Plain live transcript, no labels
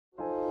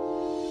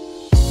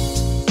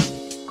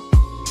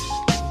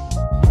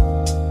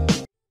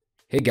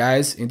Hey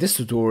guys, in this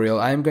tutorial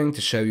I am going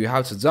to show you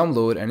how to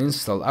download and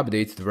install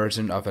updated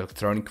version of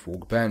Electronic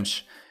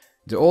Workbench.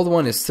 The old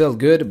one is still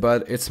good,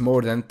 but it's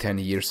more than 10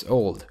 years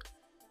old.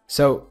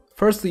 So,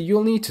 firstly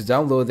you'll need to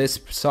download this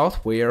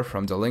software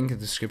from the link in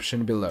the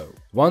description below.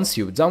 Once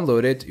you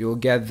download it, you'll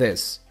get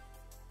this.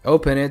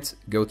 Open it,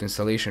 go to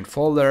installation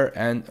folder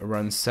and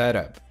run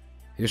setup.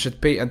 You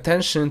should pay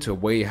attention to the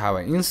way how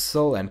I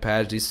install and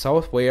patch this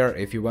software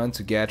if you want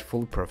to get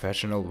full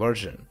professional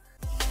version.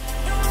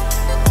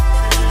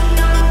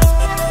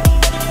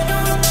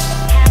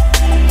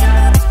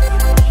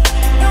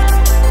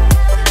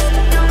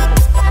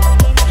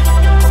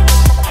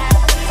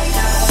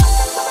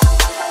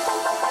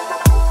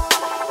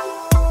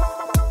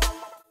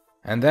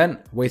 And then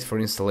wait for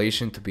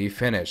installation to be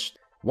finished.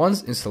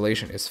 Once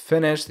installation is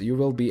finished, you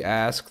will be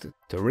asked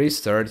to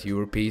restart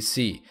your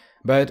PC.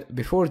 But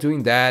before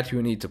doing that,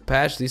 you need to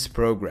patch this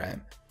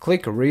program.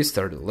 Click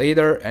Restart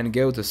Later and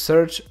go to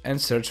Search and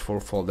search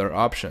for folder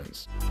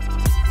options.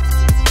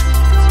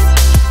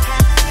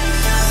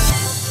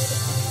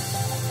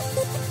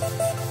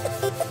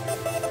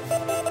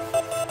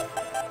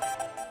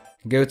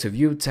 Go to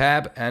View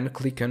tab and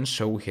click on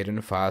Show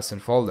Hidden Files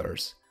and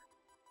Folders.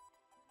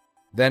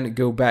 Then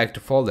go back to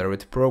folder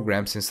with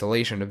Programs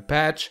Installation and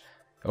Patch,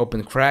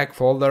 open Crack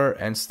folder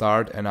and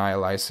start an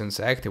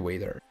iLicense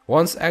activator.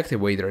 Once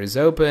activator is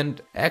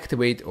opened,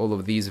 activate all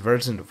of these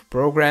versions of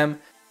program.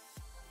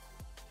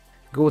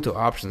 Go to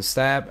Options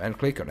tab and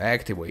click on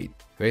Activate.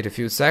 Wait a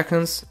few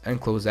seconds and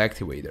close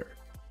activator.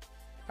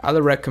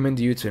 I'll recommend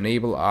you to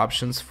enable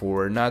options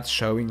for not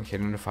showing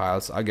hidden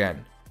files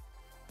again.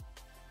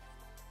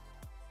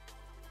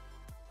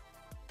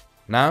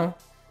 Now,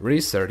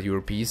 restart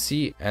your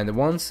PC, and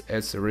once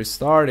it's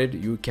restarted,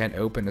 you can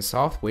open the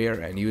software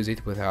and use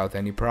it without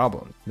any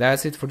problem.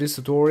 That's it for this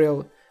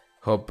tutorial.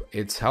 Hope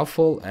it's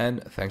helpful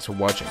and thanks for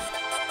watching.